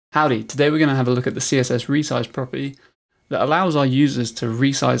Howdy, today we're going to have a look at the CSS resize property that allows our users to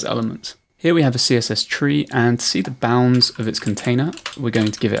resize elements. Here we have a CSS tree, and to see the bounds of its container, we're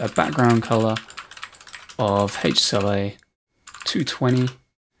going to give it a background color of HSLA 220,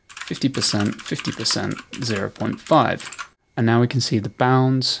 50%, 50%, 0.5. And now we can see the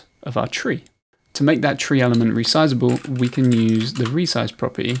bounds of our tree. To make that tree element resizable, we can use the resize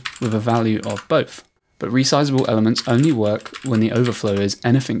property with a value of both. But resizable elements only work when the overflow is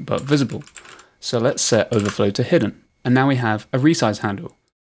anything but visible. So let's set overflow to hidden. And now we have a resize handle.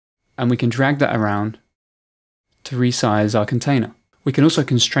 And we can drag that around to resize our container. We can also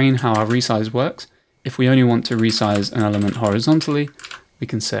constrain how our resize works. If we only want to resize an element horizontally, we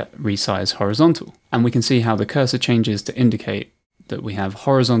can set resize horizontal. And we can see how the cursor changes to indicate that we have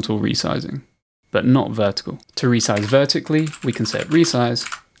horizontal resizing, but not vertical. To resize vertically, we can set resize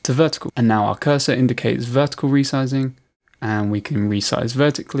to vertical. And now our cursor indicates vertical resizing, and we can resize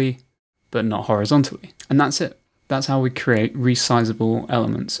vertically, but not horizontally. And that's it. That's how we create resizable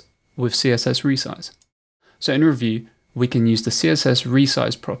elements with CSS resize. So in review, we can use the CSS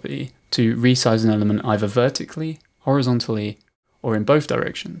resize property to resize an element either vertically, horizontally, or in both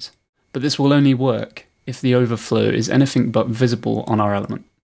directions. But this will only work if the overflow is anything but visible on our element.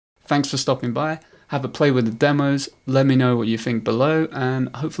 Thanks for stopping by. Have a play with the demos, let me know what you think below,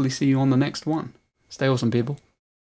 and hopefully see you on the next one. Stay awesome, people.